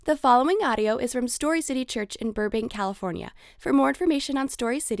The following audio is from Story City Church in Burbank, California. For more information on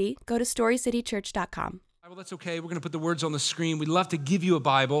Story City, go to storycitychurch.com. Well, that's okay. We're going to put the words on the screen. We'd love to give you a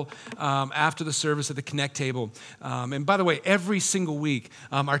Bible after the service at the Connect table. And by the way, every single week,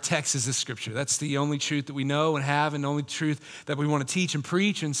 our text is this scripture. That's the only truth that we know and have, and the only truth that we want to teach and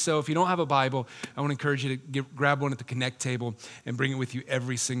preach. And so if you don't have a Bible, I want to encourage you to grab one at the Connect table and bring it with you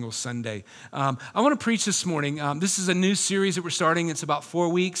every single Sunday. I want to preach this morning. This is a new series that we're starting. It's about 4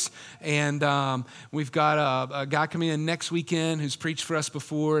 weeks. And we've got a guy coming in next weekend who's preached for us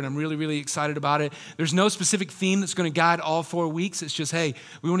before, and I'm really, really excited about it. There's no specific theme that's going to guide all 4 weeks. It's just, hey,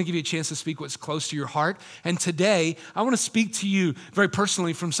 we want to give you a chance to speak what's close to your heart. And today, I want to speak to you very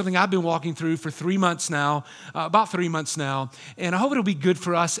personally from something I've been walking through for 3 months now, about 3 months now. And I hope it'll be good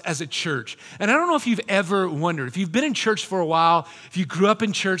for us as a church. And I don't know if you've ever wondered, if you've been in church for a while, if you grew up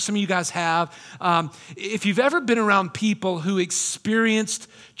in church, some of you guys have, if you've ever been around people who experienced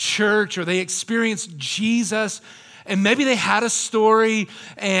church or they experienced Jesus, and maybe they had a story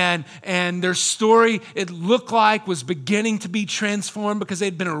and their story, it looked like, was beginning to be transformed because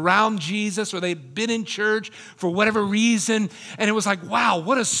they'd been around Jesus or they'd been in church for whatever reason. And it was like, wow,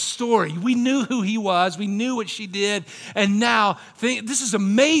 what a story. We knew who he was. We knew what she did. And now, this is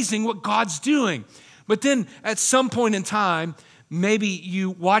amazing what God's doing. But then at some point in time, maybe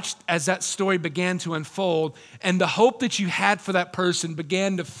you watched as that story began to unfold and the hope that you had for that person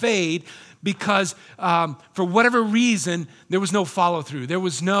began to fade because for whatever reason, there was no follow-through. There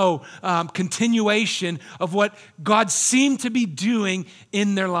was no continuation of what God seemed to be doing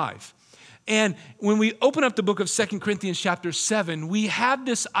in their life. And when we open up the book of 2 Corinthians chapter 7, we have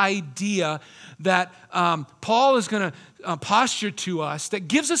this idea that Paul is going to posture to us that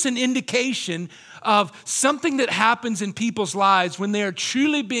gives us an indication of something that happens in people's lives when they are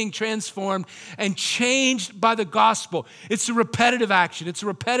truly being transformed and changed by the gospel. It's a repetitive action. It's a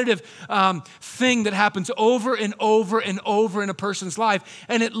repetitive thing that happens over and over and over in a person's life,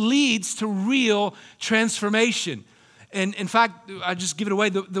 and it leads to real transformation. And in fact, I just give it away.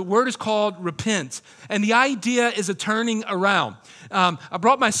 The word is called repent. And the idea is a turning around. I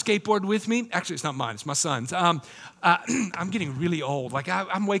brought my skateboard with me. Actually, it's not mine. It's my son's. I'm getting really old. Like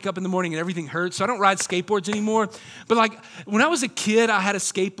I'm wake up in the morning and everything hurts. So I don't ride skateboards anymore. But like when I was a kid, I had a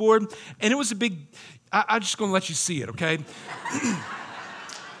skateboard. And it was a big, I'm just going to let you see it, okay?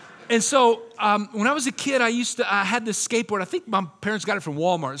 And so when I was a kid, I had this skateboard. I think my parents got it from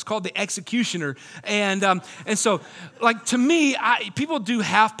Walmart. It's called the Executioner. And so, like, to me, people do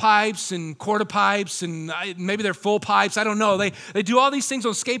half pipes and quarter pipes and maybe they're full pipes. I don't know. They do all these things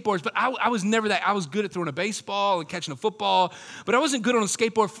on skateboards, but I was never that. I was good at throwing a baseball and catching a football, but I wasn't good on a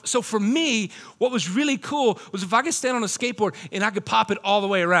skateboard. So for me, what was really cool was if I could stand on a skateboard and I could pop it all the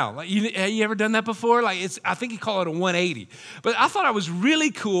way around. Like, you ever done that before? Like, I think you call it a 180. But I thought I was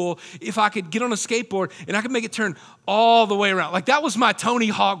really cool if I could get on a skateboard and I could make it turn all the way around. Like that was my Tony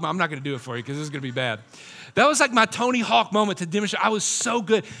Hawk moment. I'm not going to do it for you because this is going to be bad. That was like my Tony Hawk moment to demonstrate I was so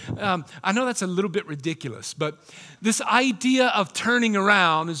good. I know that's a little bit ridiculous, but this idea of turning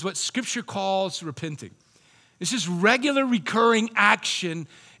around is what Scripture calls repenting. It's just regular recurring action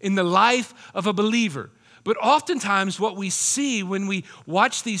in the life of a believer. But oftentimes what we see when we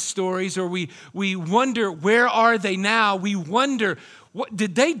watch these stories or we wonder, where are they now? We wonder, what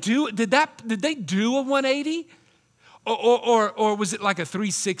did they do? Did they do a 180? Or was it like a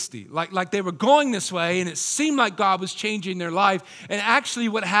 360? Like they were going this way and it seemed like God was changing their life. And actually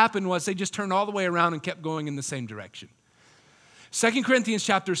what happened was they just turned all the way around and kept going in the same direction. 2 Corinthians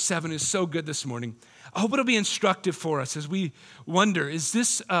chapter 7 is so good this morning. I hope it'll be instructive for us as we wonder, is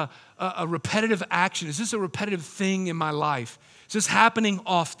this a repetitive action? Is this a repetitive thing in my life? Is this happening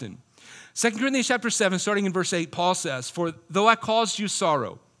often? 2 Corinthians chapter 7, starting in verse 8, Paul says, "For though I caused you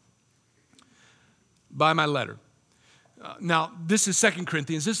sorrow by my letter." Now, this is 2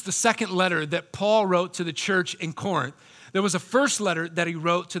 Corinthians. This is the second letter that Paul wrote to the church in Corinth. There was a first letter that he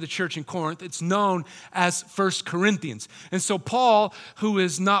wrote to the church in Corinth. It's known as 1 Corinthians. And so Paul, who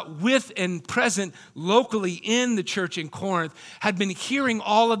is not with and present locally in the church in Corinth, had been hearing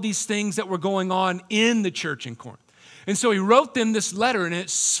all of these things that were going on in the church in Corinth. And so he wrote them this letter, and it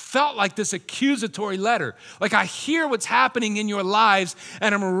felt like this accusatory letter. Like, I hear what's happening in your lives,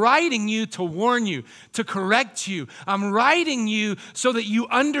 and I'm writing you to warn you, to correct you. I'm writing you so that you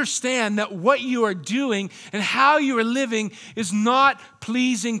understand that what you are doing and how you are living is not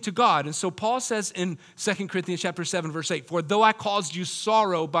pleasing to God. And so Paul says in 2 Corinthians chapter 7, verse 8, "For though I caused you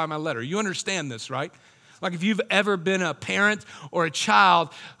sorrow by my letter." You understand this, right? Like if you've ever been a parent or a child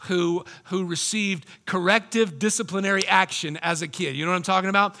who received corrective disciplinary action as a kid. You know what I'm talking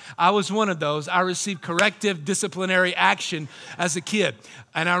about? I was one of those. I received corrective disciplinary action as a kid.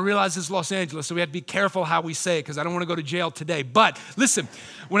 And I realize this is Los Angeles, so we have to be careful how we say it because I don't want to go to jail today. But listen,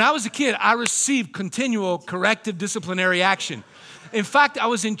 when I was a kid, I received continual corrective disciplinary action. In fact, I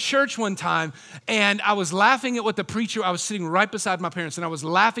was in church one time and I was laughing at what the preacher, I was sitting right beside my parents and I was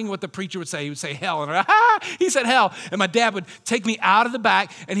laughing at what the preacher would say. He would say hell, and he said hell. And my dad would take me out of the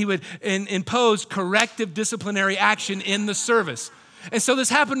back and he would impose corrective disciplinary action in the service. And so this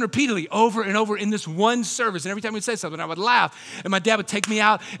happened repeatedly over and over in this one service. And every time we'd say something, I would laugh. And my dad would take me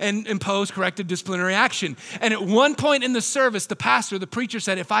out and impose corrective disciplinary action. And at one point in the service, the pastor, the preacher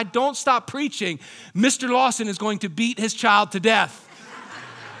said, if I don't stop preaching, Mr. Lawson is going to beat his child to death.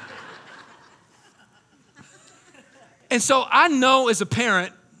 And so I know as a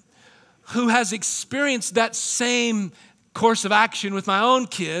parent who has experienced that same course of action with my own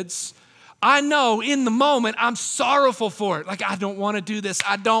kids, I know in the moment I'm sorrowful for it. Like, I don't want to do this.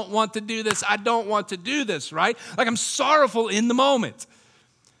 I don't want to do this. I don't want to do this, right? Like I'm sorrowful in the moment.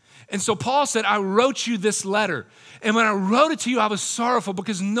 And so Paul said, I wrote you this letter. And when I wrote it to you, I was sorrowful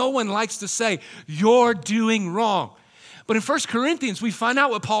because no one likes to say, you're doing wrong. But in 1 Corinthians, we find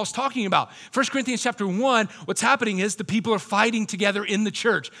out what Paul's talking about. 1 Corinthians chapter 1, what's happening is the people are fighting together in the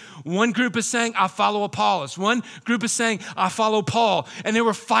church. One group is saying, I follow Apollos. One group is saying, I follow Paul. And they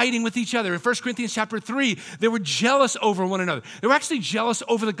were fighting with each other. In 1 Corinthians chapter 3, they were jealous over one another. They were actually jealous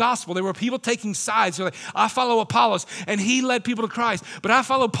over the gospel. There were people taking sides. They're like, I follow Apollos, and he led people to Christ. But I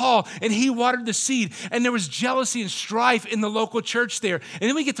follow Paul, and he watered the seed. And there was jealousy and strife in the local church there. And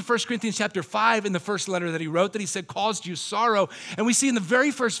then we get to 1 Corinthians chapter 5 in the first letter that he wrote that he said caused you sorrow. And we see in the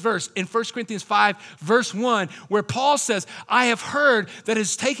very first verse in 1 Corinthians 5, verse 1, where Paul says, I have heard that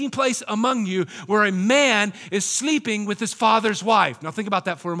is taking place among you where a man is sleeping with his father's wife. Now think about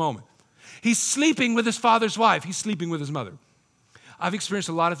that for a moment. He's sleeping with his father's wife. He's sleeping with his mother. I've experienced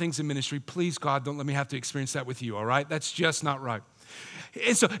a lot of things in ministry. Please, God, don't let me have to experience that with you, all right? That's just not right.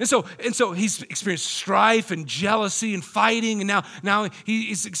 And so he's experienced strife and jealousy and fighting, and now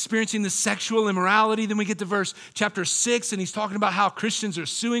he's experiencing the sexual immorality. Then we get to chapter 6, and he's talking about how Christians are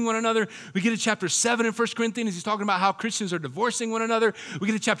suing one another. We get to chapter 7 in 1 Corinthians, he's talking about how Christians are divorcing one another. We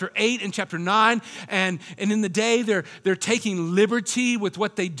get to chapter 8 and chapter 9, and in the day they're taking liberty with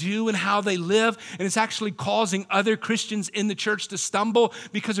what they do and how they live, and it's actually causing other Christians in the church to stumble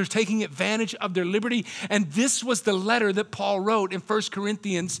because they're taking advantage of their liberty. And this was the letter that Paul wrote in 1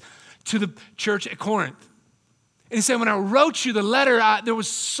 Corinthians to the church at Corinth. And he said, when I wrote you the letter, there was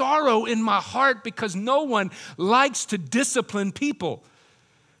sorrow in my heart because no one likes to discipline people.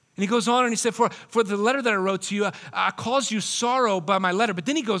 And he goes on and he said, for the letter that I wrote to you, I caused you sorrow by my letter. But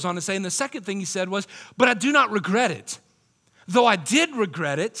then he goes on to say, and the second thing he said was, but I do not regret it. Though I did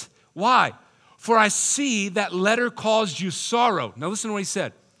regret it. Why? For I see that letter caused you sorrow. Now listen to what he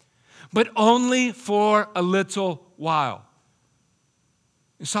said. But only for a little while.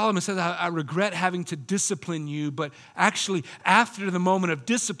 And Solomon says, I regret having to discipline you, but actually after the moment of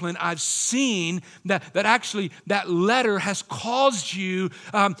discipline, I've seen that actually that letter has caused you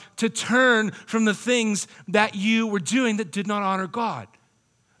to turn from the things that you were doing that did not honor God.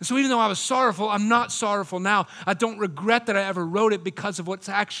 And so even though I was sorrowful, I'm not sorrowful now. I don't regret that I ever wrote it because of what's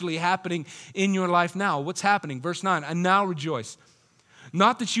actually happening in your life now. What's happening? Verse 9, I now rejoice.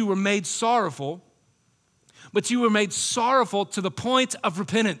 Not that you were made sorrowful, but you were made sorrowful to the point of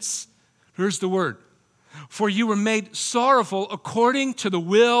repentance. Here's the word. For you were made sorrowful according to the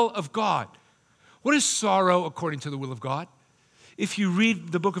will of God. What is sorrow according to the will of God? If you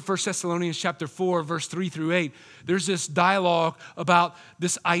read the book of 1 Thessalonians chapter 4, verse 3 through 8, there's this dialogue about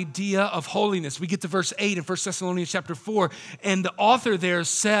this idea of holiness. We get to verse 8 in 1 Thessalonians chapter 4, and the author there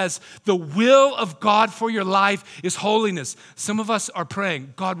says, the will of God for your life is holiness. Some of us are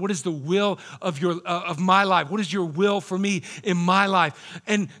praying, God, what is the will of my life? What is your will for me in my life?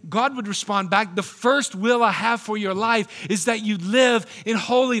 And God would respond back, the first will I have for your life is that you live in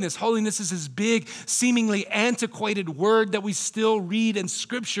holiness. Holiness is this big, seemingly antiquated word that we still read in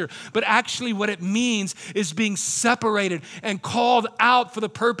Scripture, but actually what it means is being separated and called out for the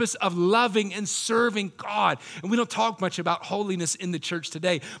purpose of loving and serving God. And we don't talk much about holiness in the church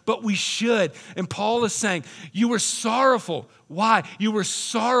today, but we should. And Paul is saying, you were sorrowful. Why? You were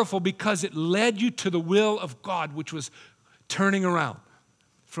sorrowful because it led you to the will of God, which was turning around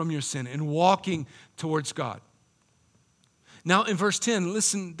from your sin and walking towards God. Now in verse 10,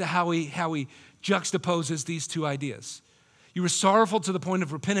 listen to how he juxtaposes these two ideas. You were sorrowful to the point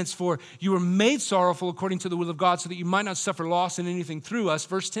of repentance, for you were made sorrowful according to the will of God, so that you might not suffer loss in anything through us.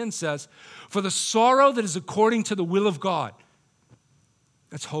 Verse 10 says, for the sorrow that is according to the will of God,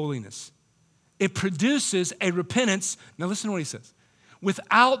 that's holiness. It produces a repentance, now listen to what he says,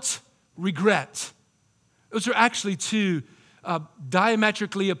 without regret. Those are actually two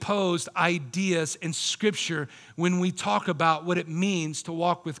diametrically opposed ideas in Scripture when we talk about what it means to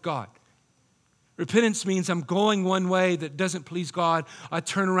walk with God. Repentance means I'm going one way that doesn't please God. I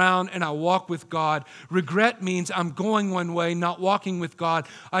turn around and I walk with God. Regret means I'm going one way, not walking with God.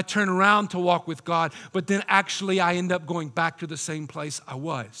 I turn around to walk with God, but then actually I end up going back to the same place I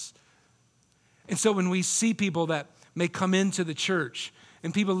was. And so when we see people that may come into the church,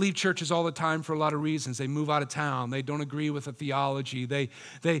 and people leave churches all the time for a lot of reasons. They move out of town. They don't agree with the theology. They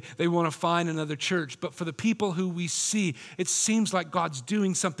want to find another church. But for the people who we see, it seems like God's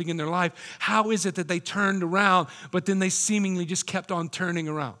doing something in their life. How is it that they turned around, but then they seemingly just kept on turning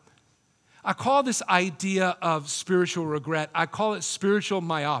around? I call this idea of spiritual regret, I call it spiritual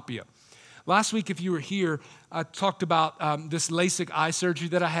myopia. Last week, if you were here, I talked about this LASIK eye surgery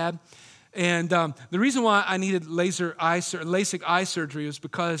that I had. And the reason why I needed LASIK eye surgery was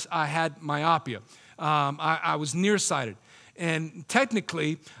because I had myopia. I was nearsighted. And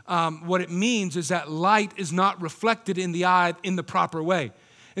technically, what it means is that light is not reflected in the eye in the proper way.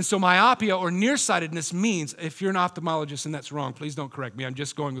 And so myopia or nearsightedness means, if you're an ophthalmologist and that's wrong, please don't correct me. I'm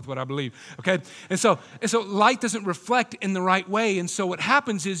just going with what I believe, okay? And so light doesn't reflect in the right way. And so what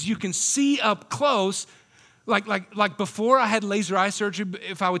happens is you can see up close. Like before I had laser eye surgery,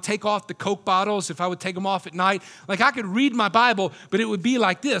 if I would take off the Coke bottles, if I would take them off at night, like I could read my Bible, but it would be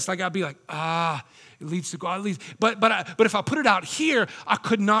like this. Like I'd be like, it leads to God. But if I put it out here, I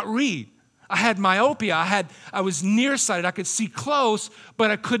could not read. I had myopia. I was nearsighted. I could see close,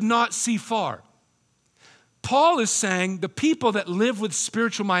 but I could not see far. Paul is saying the people that live with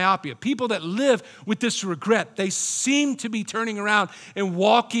spiritual myopia, people that live with this regret, they seem to be turning around and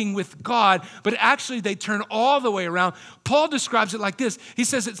walking with God, but actually they turn all the way around. Paul describes it like this. He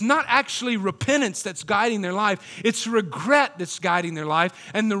says it's not actually repentance that's guiding their life. It's regret that's guiding their life.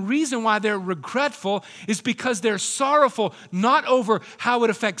 And the reason why they're regretful is because they're sorrowful, not over how it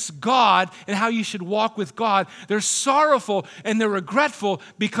affects God and how you should walk with God. They're sorrowful and they're regretful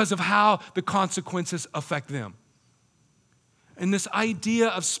because of how the consequences affect them. And this idea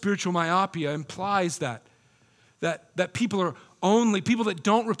of spiritual myopia implies that people are only, people that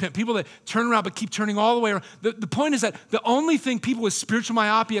don't repent, people that turn around but keep turning all the way around. The point is that the only thing people with spiritual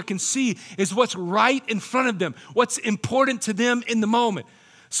myopia can see is what's right in front of them, what's important to them in the moment.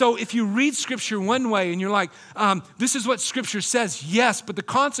 So if you read Scripture one way and you're like, this is what Scripture says, yes, but the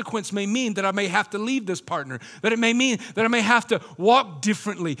consequence may mean that I may have to leave this partner, that it may mean that I may have to walk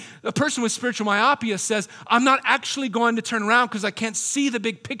differently. A person with spiritual myopia says, I'm not actually going to turn around because I can't see the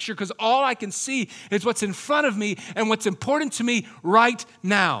big picture, because all I can see is what's in front of me and what's important to me right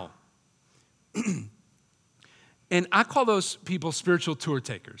now. And I call those people spiritual tour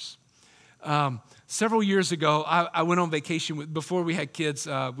takers. Several years ago, I went on vacation. Before we had kids,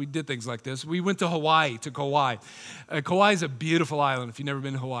 we did things like this. We went to Hawaii, to Kauai. Kauai is a beautiful island if you've never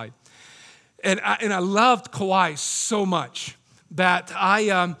been to Hawaii. And I loved Kauai so much that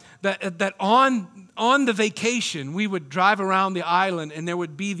that on the vacation, we would drive around the island and there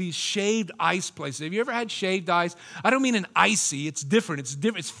would be these shaved ice places. Have you ever had shaved ice? I don't mean an icy. It's different.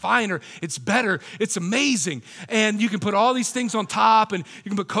 It's finer. It's better. It's amazing. And you can put all these things on top and you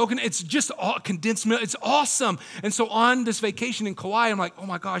can put coconut. It's just all condensed milk. It's awesome. And so on this vacation in Kauai, I'm like, oh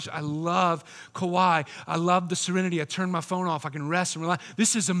my gosh, I love Kauai. I love the serenity. I turn my phone off. I can rest and relax.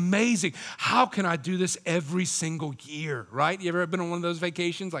 This is amazing. How can I do this every single year, right? You ever been on one of those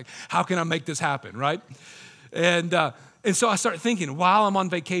vacations? Like, how can I make this happen, right? And so I started thinking, while I'm on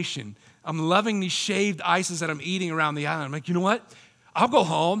vacation, I'm loving these shaved ices that I'm eating around the island. I'm like, you know what? I'll go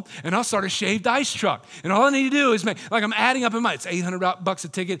home and I'll start a shaved ice truck. And all I need to do is I'm adding up in my, it's $800 a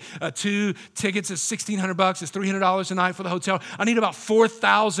ticket, 2 tickets is $1,600, it's $300 a night for the hotel. I need about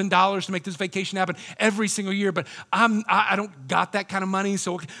 $4,000 to make this vacation happen every single year, but I don't got that kind of money.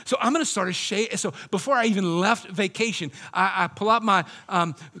 So I'm going to start a shave. So before I even left vacation, I pull out my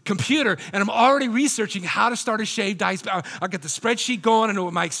computer and I'm already researching how to start a shaved ice. I got the spreadsheet going. I know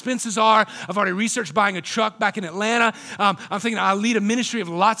what my expenses are. I've already researched buying a truck back in Atlanta. I'm thinking I'll lead a ministry of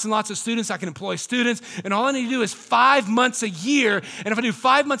lots and lots of students. I can employ students, and all I need to do is 5 months a year. And if I do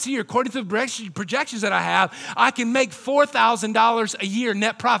 5 months a year, according to the projections that I have, I can make $4,000 a year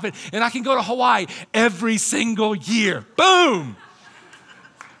net profit, and I can go to Hawaii every single year. Boom!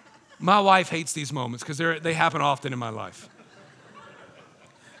 My wife hates these moments because they happen often in my life.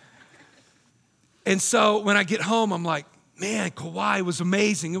 And so when I get home, I'm like, man, Kauai was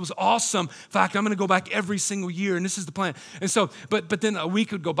amazing. It was awesome. In fact, I'm going to go back every single year, and this is the plan. And so, but then a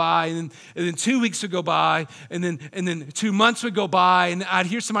week would go by, and then 2 weeks would go by, and then 2 months would go by, and I'd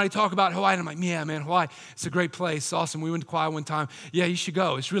hear somebody talk about Hawaii, and I'm like, yeah, man, Hawaii, it's a great place. Awesome. We went to Kauai one time. Yeah, you should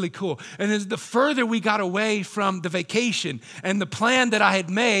go. It's really cool. And then the further we got away from the vacation and the plan that I had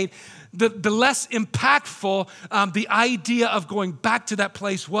made, the less impactful the idea of going back to that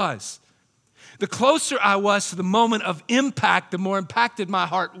place was. The closer I was to the moment of impact, the more impacted my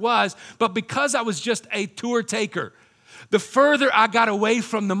heart was. But because I was just a tour taker, the further I got away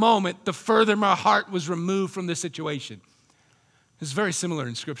from the moment, the further my heart was removed from the situation. It's very similar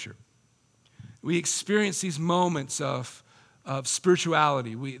in Scripture. We experience these moments of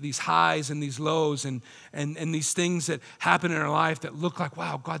spirituality, these highs and these lows and these things that happen in our life that look like,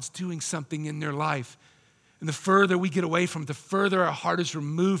 wow, God's doing something in their life. And the further we get away from it, the further our heart is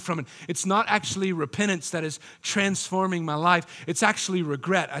removed from it. It's not actually repentance that is transforming my life. It's actually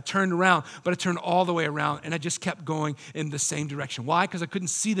regret. I turned around, but I turned all the way around, and I just kept going in the same direction. Why? Because I couldn't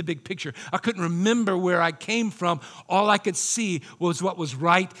see the big picture. I couldn't remember where I came from. All I could see was what was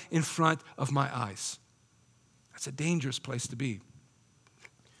right in front of my eyes. That's a dangerous place to be.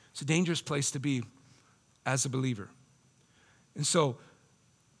 It's a dangerous place to be as a believer. And so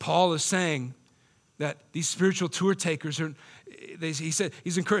Paul is saying that these spiritual tour takers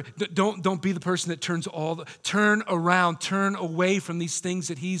he's encouraged, don't be the person that turn around, turn away from these things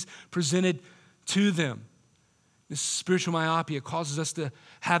that he's presented to them. This spiritual myopia causes us to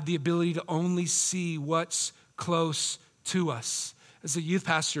have the ability to only see what's close to us. As a youth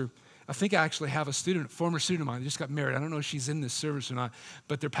pastor, I think I actually have a former student of mine, they just got married. I don't know if she's in this service or not,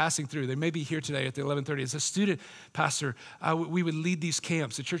 but they're passing through. They may be here today at the 11:30. As a student pastor, we would lead these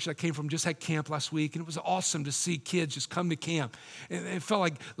camps. The church that I came from just had camp last week, and it was awesome to see kids just come to camp. And it felt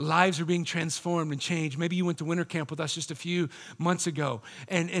like lives are being transformed and changed. Maybe you went to winter camp with us just a few months ago,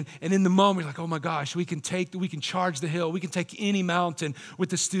 and in the moment, you're like, oh my gosh, we can charge the hill. We can take any mountain with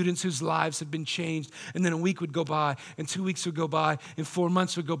the students whose lives have been changed. And then a week would go by, and 2 weeks would go by, and 4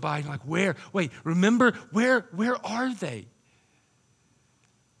 months would go by, and you're like, where are they?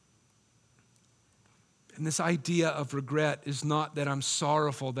 And this idea of regret is not that I'm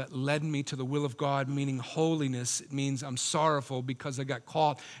sorrowful that led me to the will of God, meaning holiness. It means I'm sorrowful because I got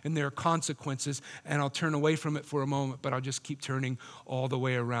caught and there are consequences, and I'll turn away from it for a moment, but I'll just keep turning all the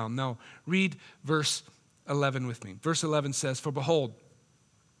way around. Now, read verse 11 with me. Verse 11 says, for behold,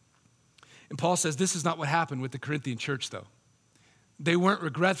 and Paul says this is not what happened with the Corinthian church, though. They weren't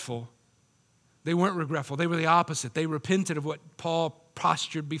regretful. They weren't regretful. They were the opposite. They repented of what Paul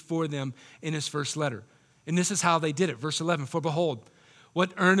postured before them in his first letter. And this is how they did it. Verse 11, for behold,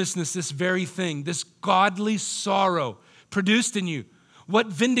 what earnestness this very thing, this godly sorrow produced in you. What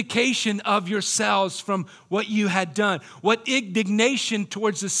vindication of yourselves from what you had done. What indignation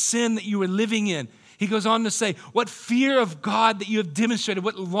towards the sin that you were living in. He goes on to say, what fear of God that you have demonstrated,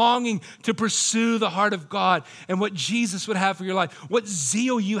 what longing to pursue the heart of God and what Jesus would have for your life, what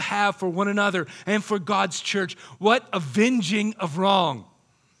zeal you have for one another and for God's church, what avenging of wrong.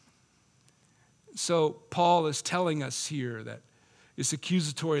 So Paul is telling us here that this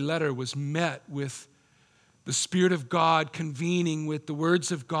accusatory letter was met with the Spirit of God convening with the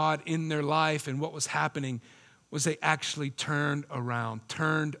words of God in their life, and what was happening was they actually turned around,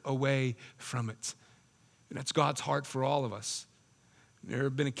 turned away from it. And that's God's heart for all of us. There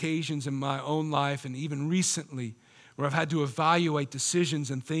have been occasions in my own life and even recently where I've had to evaluate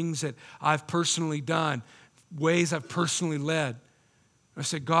decisions and things that I've personally done, ways I've personally led. I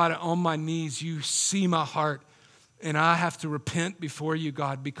said, God, on my knees, you see my heart, and I have to repent before you,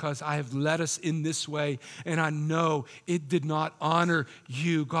 God, because I have led us in this way, and I know it did not honor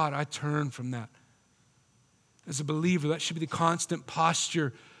you. God, I turn from that. As a believer, that should be the constant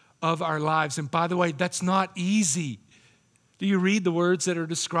posture of our lives. And by the way, that's not easy. Do you read the words that are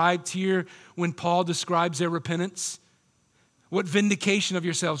described here when Paul describes their repentance? What vindication of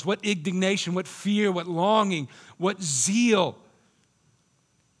yourselves, what indignation, what fear, what longing, what zeal.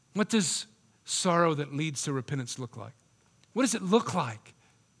 What does sorrow that leads to repentance look like? What does it look like?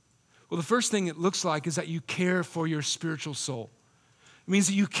 Well, the first thing it looks like is that you care for your spiritual soul. It means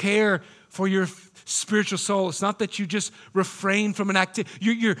that you care for your spiritual soul. It's not that you just refrain from an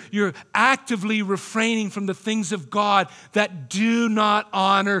activity. You're actively refraining from the things of God that do not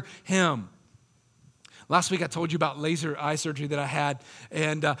honor Him. Last week I told you about laser eye surgery that I had,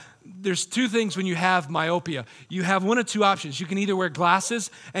 and there's two things when you have myopia. You have one of two options. You can either wear glasses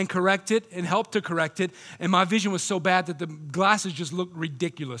and correct it and help to correct it, and my vision was so bad that the glasses just looked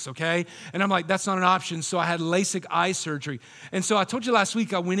ridiculous, okay? And I'm like, that's not an option, so I had LASIK eye surgery. And so I told you last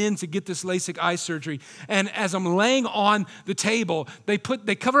week I went in to get this LASIK eye surgery, and as I'm laying on the table, they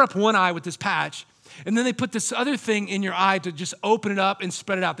cover up one eye with this patch, and then they put this other thing in your eye to just open it up and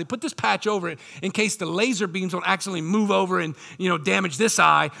spread it out. They put this patch over it in case the laser beams don't accidentally move over and, damage this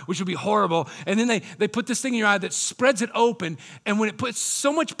eye, which would be horrible. And then they put this thing in your eye that spreads it open. And when it puts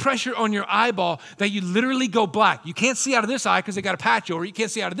so much pressure on your eyeball that you literally go black. You can't see out of this eye because they got a patch over it. You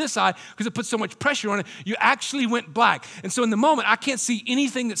can't see out of this eye because it puts so much pressure on it. You actually went black. And so in the moment, I can't see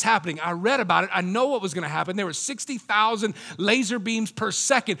anything that's happening. I read about it. I know what was going to happen. There were 60,000 laser beams per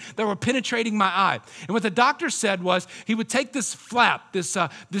second that were penetrating my eye. And what the doctor said was he would take this flap, this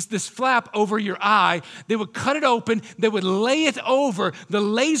flap over your eye. They would cut it open. They would lay it over the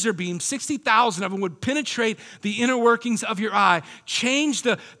laser beam. 60,000 of them would penetrate the inner workings of your eye, change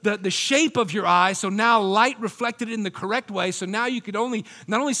the shape of your eye. So now light reflected in the correct way. So now you could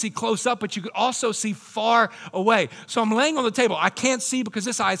not only see close up, but you could also see far away. So I'm laying on the table. I can't see because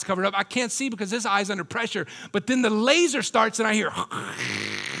this eye's covered up. I can't see because this eye's under pressure. But then the laser starts and I hear...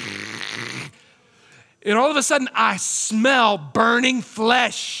 And all of a sudden, I smell burning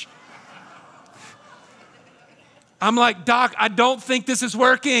flesh. I'm like, Doc, I don't think this is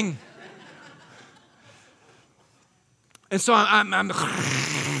working. And so I'm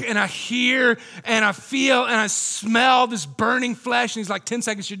and I hear and I feel and I smell this burning flesh. And he's like, 10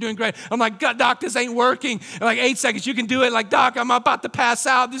 seconds, you're doing great. I'm like, Doc, this ain't working. And like 8 seconds, you can do it. Like, Doc, I'm about to pass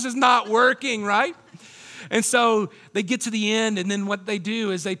out. This is not working, right? And so they get to the end, and then what they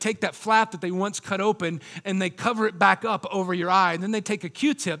do is they take that flap that they once cut open, and they cover it back up over your eye. And then they take a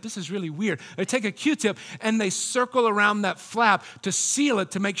Q-tip. This is really weird. They take a Q-tip, and they circle around that flap to seal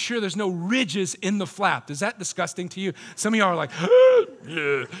it, to make sure there's no ridges in the flap. Is that disgusting to you? Some of y'all are like,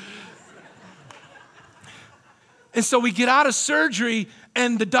 yeah. And so we get out of surgery,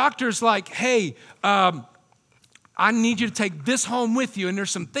 and the doctor's like, hey, I need you to take this home with you, and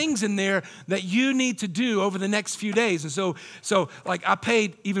there's some things in there that you need to do over the next few days. And so like I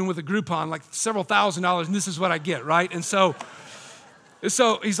paid, even with a Groupon, like several $1,000s, and this is what I get, right? And so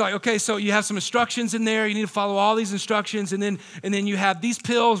he's like, okay, so you have some instructions in there. You need to follow all these instructions, and then you have these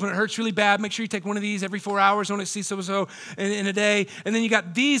pills when it hurts really bad. Make sure you take one of these every 4 hours when it sees so in a day. And then you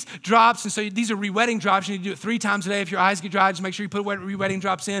got these drops, and so these are re-wetting drops. You need to do it 3 times a day. If your eyes get dry, just make sure you put re-wetting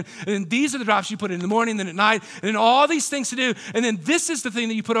drops in. And then these are the drops you put in the morning, then at night, and then all these things to do. And then this is the thing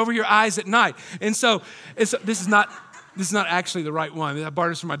that you put over your eyes at night. And so this is not actually the right one. I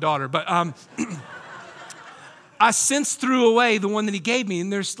borrowed this from my daughter, but I since threw away the one that he gave me,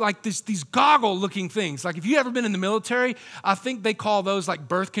 and there's like these goggle-looking things. Like if you've ever been in the military, I think they call those like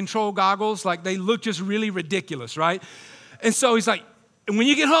birth control goggles. Like they look just really ridiculous, right? And so he's like, and when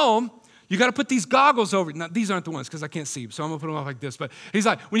you get home, you got to put these goggles over. Now, these aren't the ones because I can't see, so I'm going to put them up like this. But he's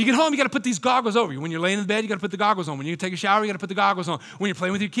like, when you get home, you got to put these goggles over you. When you're laying in bed, you got to put the goggles on. When you take a shower, you got to put the goggles on. When you're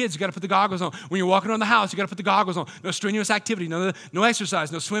playing with your kids, you got to put the goggles on. When you're walking around the house, you got to put the goggles on. No strenuous activity, no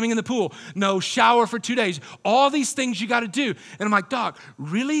exercise, no swimming in the pool, no shower for 2 days. All these things you got to do. And I'm like, Doc,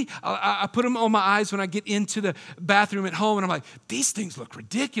 really? I put them on my eyes when I get into the bathroom at home, and I'm like, these things look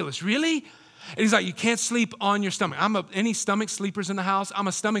ridiculous. Really? And he's like, you can't sleep on your stomach. Any stomach sleepers in the house? I'm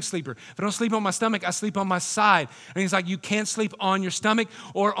a stomach sleeper. If I don't sleep on my stomach, I sleep on my side. And he's like, you can't sleep on your stomach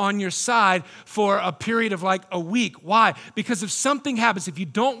or on your side for a period of like a week. Why? Because if something happens, if you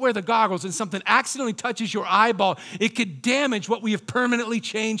don't wear the goggles and something accidentally touches your eyeball, it could damage what we have permanently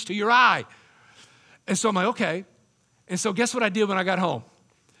changed to your eye. And so I'm like, okay. And so guess what I did when I got home?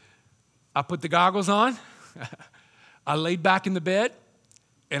 I put the goggles on. I laid back in the bed,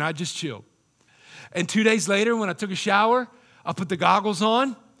 and I just chilled. And 2 days later, when I took a shower, I put the goggles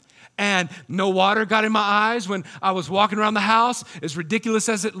on, and no water got in my eyes. When I was walking around the house, as ridiculous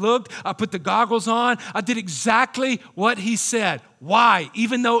as it looked, I put the goggles on. I did exactly what he said. Why?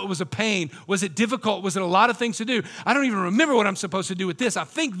 Even though it was a pain, was it difficult? Was it a lot of things to do? I don't even remember what I'm supposed to do with this. I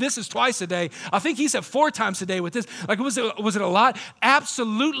think this is twice a day. I think he said 4 times a day with this. Like, was it a lot?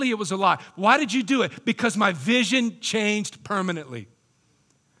 Absolutely, it was a lot. Why did you do it? Because my vision changed permanently.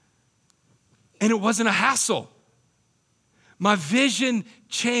 And it wasn't a hassle. My vision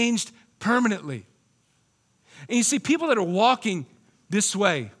changed permanently. And you see, people that are walking this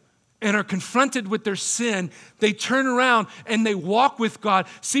way and are confronted with their sin, they turn around and they walk with God.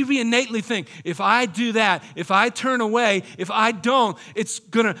 See, we innately think, if I do that, if I turn away, if I don't, it's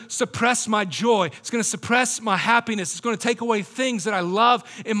going to suppress my joy. It's going to suppress my happiness. It's going to take away things that I love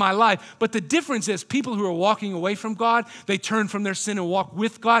in my life. But the difference is people who are walking away from God, they turn from their sin and walk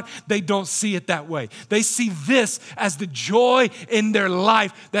with God. They don't see it that way. They see this as the joy in their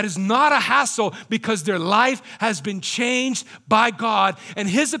life that is not a hassle because their life has been changed by God, and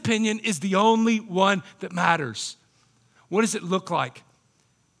His opinion is the only one that matters. What does it look like?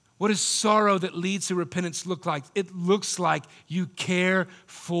 What does sorrow that leads to repentance look like? It looks like you care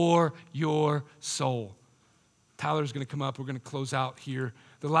for your soul. Tyler's going to come up. We're going to close out here.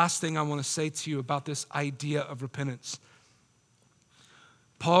 The last thing I want to say to you about this idea of repentance.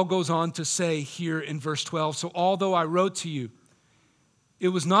 Paul goes on to say here in verse 12, so although I wrote to you, it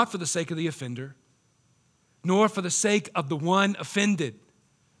was not for the sake of the offender, nor for the sake of the one offended.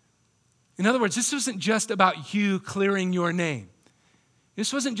 In other words, this wasn't just about you clearing your name.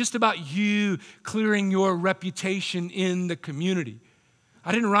 This wasn't just about you clearing your reputation in the community.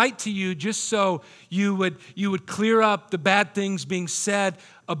 I didn't write to you just so you would clear up the bad things being said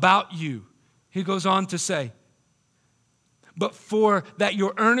about you. He goes on to say, but for that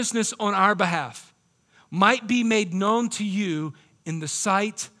your earnestness on our behalf might be made known to you in the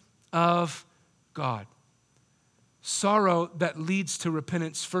sight of God. Sorrow that leads to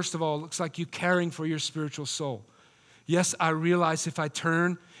repentance, first of all, looks like you caring for your spiritual soul. Yes, I realize if I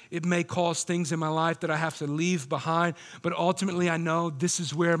turn, it may cause things in my life that I have to leave behind, but ultimately I know this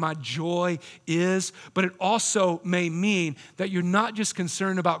is where my joy is. But it also may mean that you're not just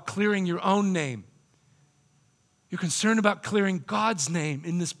concerned about clearing your own name. You're concerned about clearing God's name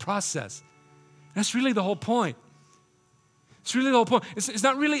in this process. That's really the whole point. It's really the whole point. It's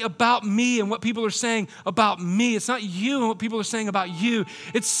not really about me and what people are saying about me. It's not you and what people are saying about you.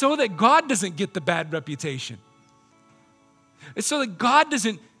 It's so that God doesn't get the bad reputation. It's so that God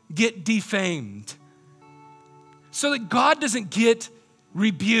doesn't get defamed. So that God doesn't get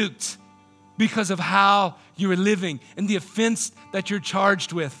rebuked because of how you're living and the offense that you're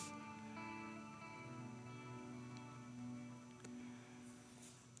charged with.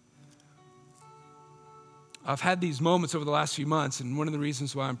 I've had these moments over the last few months, and one of the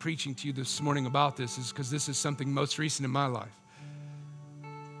reasons why I'm preaching to you this morning about this is because this is something most recent in my life.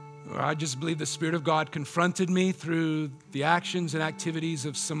 Where I just believe the Spirit of God confronted me through the actions and activities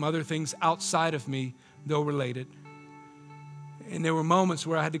of some other things outside of me, though related. And there were moments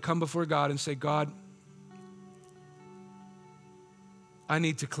where I had to come before God and say, God, I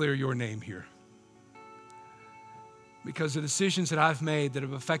need to clear your name here. Because the decisions that I've made that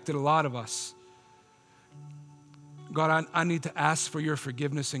have affected a lot of us, God, I need to ask for your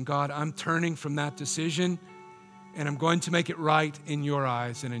forgiveness. And God, I'm turning from that decision and I'm going to make it right in your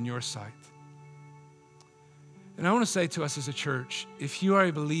eyes and in your sight. And I want to say to us as a church, if you are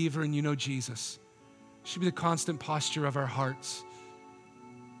a believer and you know Jesus, it should be the constant posture of our hearts.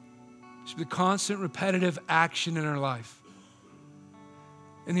 It should be the constant repetitive action in our life.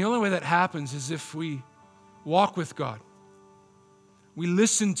 And the only way that happens is if we walk with God. We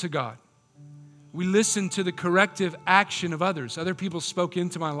listen to God. We listened to the corrective action of others. Other people spoke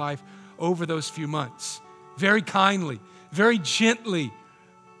into my life over those few months, very kindly, very gently.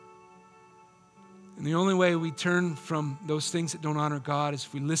 And the only way we turn from those things that don't honor God is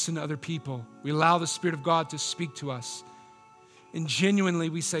if we listen to other people. We allow the Spirit of God to speak to us. And genuinely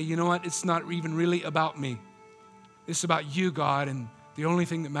we say, you know what? It's not even really about me. It's about you, God, and the only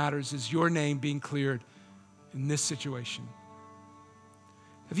thing that matters is your name being cleared in this situation.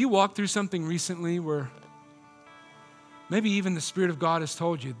 Have you walked through something recently where maybe even the Spirit of God has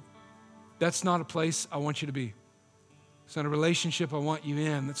told you, that's not a place I want you to be. It's not a relationship I want you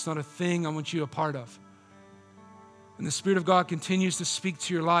in. That's not a thing I want you a part of. And the Spirit of God continues to speak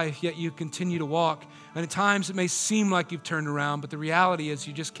to your life, yet you continue to walk. And at times it may seem like you've turned around, but the reality is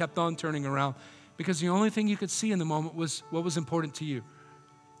you just kept on turning around because the only thing you could see in the moment was what was important to you.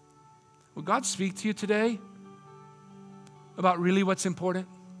 Will God speak to you today about really what's important?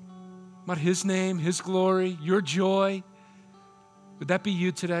 About His name, His glory, your joy? Would that be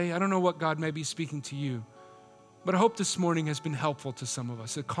you today? I don't know what God may be speaking to you, but I hope this morning has been helpful to some of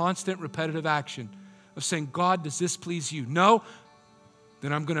us. A constant repetitive action of saying, God, does this please you? No?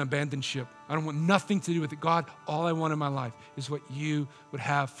 Then I'm going to abandon ship. I don't want nothing to do with it. God, all I want in my life is what you would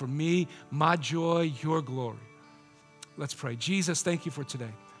have for me, my joy, your glory. Let's pray. Jesus, thank you for today.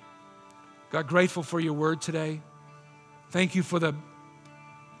 God, grateful for your word today. Thank you for the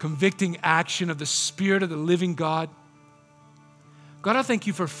convicting action of the Spirit of the living God. God, I thank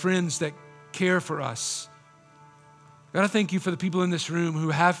you for friends that care for us. God, I thank you for the people in this room who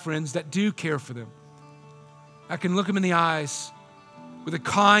have friends that do care for them. I can look them in the eyes with a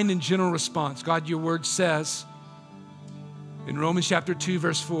kind and gentle response. God, your word says in Romans chapter 2,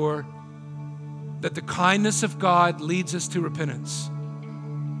 verse 4, that the kindness of God leads us to repentance.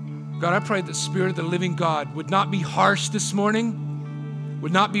 God, I pray the Spirit of the living God would not be harsh this morning,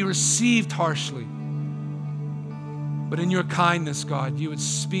 would not be received harshly, but in your kindness, God, you would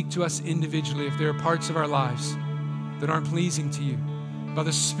speak to us individually if there are parts of our lives that aren't pleasing to you. By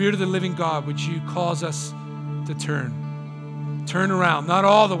the Spirit of the living God, would you cause us to turn around, not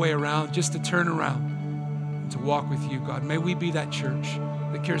all the way around, just to turn around and to walk with you, God. May we be that church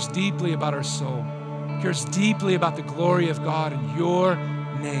that cares deeply about our soul, cares deeply about the glory of God in your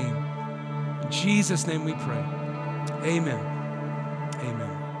name. In Jesus' name we pray. Amen.